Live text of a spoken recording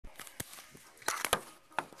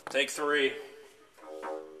Take 3.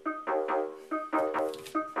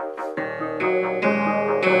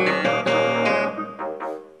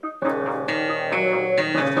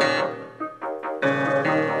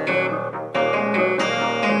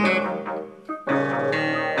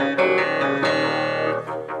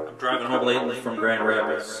 I'm driving home lately from Grand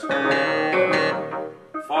Rapids.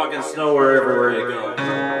 Fog and snow are everywhere you go.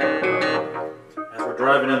 As we're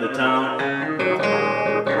driving into town,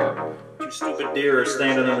 2 stupid deer are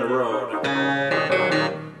standing in the road.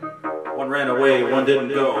 One ran away, one didn't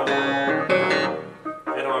go.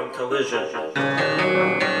 Head-on collision. A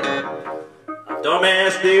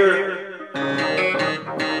dumbass deer.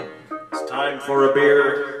 It's time for a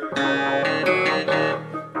beer.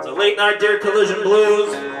 It's a late night deer collision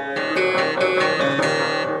blues.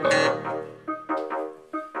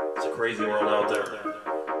 It's a crazy world out there.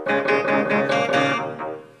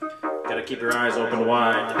 Gotta keep your eyes open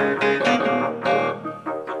wide.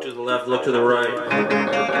 Look to the left, look to the right.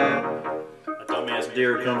 A dumbass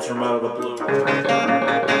deer comes from out of the blue.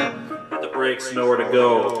 Hit the brakes, nowhere to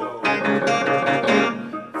go.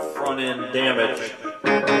 Front end damage.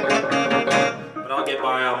 But I'll get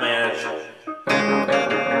by, I'll manage.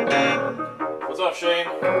 What's up, Shane?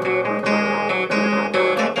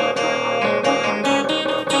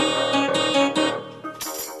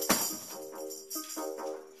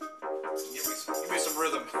 Give me some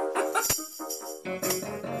rhythm.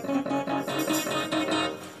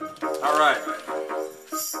 Alright.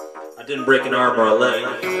 I didn't break an arm or a leg.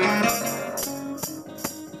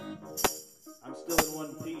 I'm still in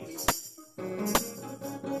one piece.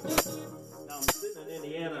 Now I'm sitting in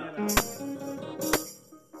Indiana,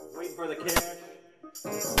 waiting for the cash.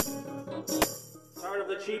 Tired of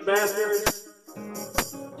the cheap bastards.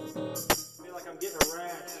 Feel like I'm getting a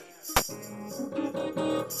rash.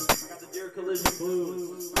 Got the deer collision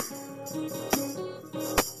blues.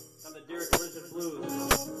 Got the deer collision blues.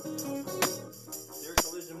 Deer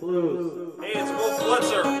collision blues. Hey, it's Wolf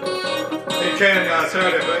Blitzer. Hey Ken,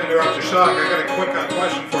 sorry to interrupt your song. I got a quick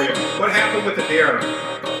question for you. What happened with the deer?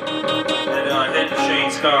 And hit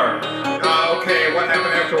Shane's car. Okay, what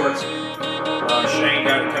happened afterwards? Shane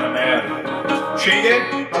got kind of mad. She did?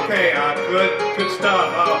 Okay, good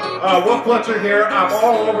stuff. Wolf Blitzer here. I'm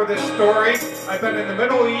all over this story. I've been in the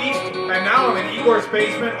Middle East, and now I'm in Igor's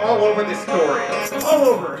basement, all over this story. All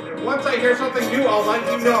over. And once I hear something new, I'll let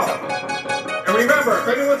you know. And remember, if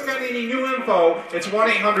anyone's got any new info, it's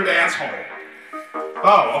 1-800-ASSHOLE.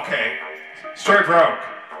 Oh, okay. Story broke.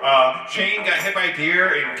 Shane got hit by a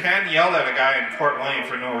deer, and Ken yelled at a guy in Fort Wayne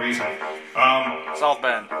for no reason. South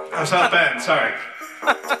Bend. South Bend, sorry.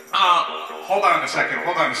 Hold on a second.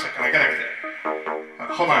 I gotta...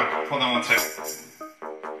 hold on 1 second.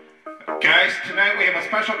 Guys, tonight we have a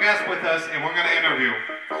special guest with us, and we're gonna interview.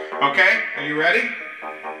 Okay? Are you ready?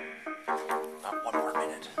 Not 1 more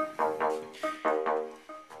minute.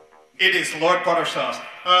 It is Lord Buttersauce.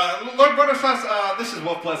 Lord Buttersauce, this is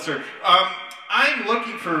Wolf Blitzer. I'm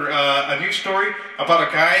looking for a new story about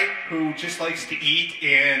a guy who just likes to eat,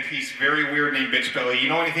 and he's very weird, named Bitch Billy. You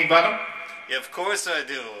know anything about him? Yeah, of course I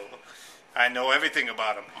do. I know everything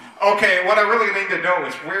about him. Okay, what I really need to know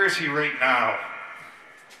is where is he right now?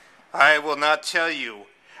 I will not tell you.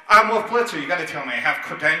 I'm Wolf Blitzer. You gotta tell me. I have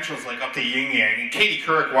credentials like up to yin yang, and Katie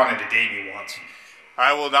Couric wanted to date me once.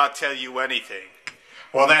 I will not tell you anything.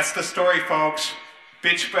 Well, that's the story, folks.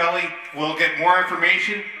 Bitch Belly will get more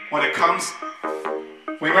information when it comes.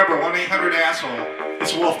 Remember, 1-800-ASSHOLE.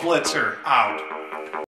 It's Wolf Blitzer. Out.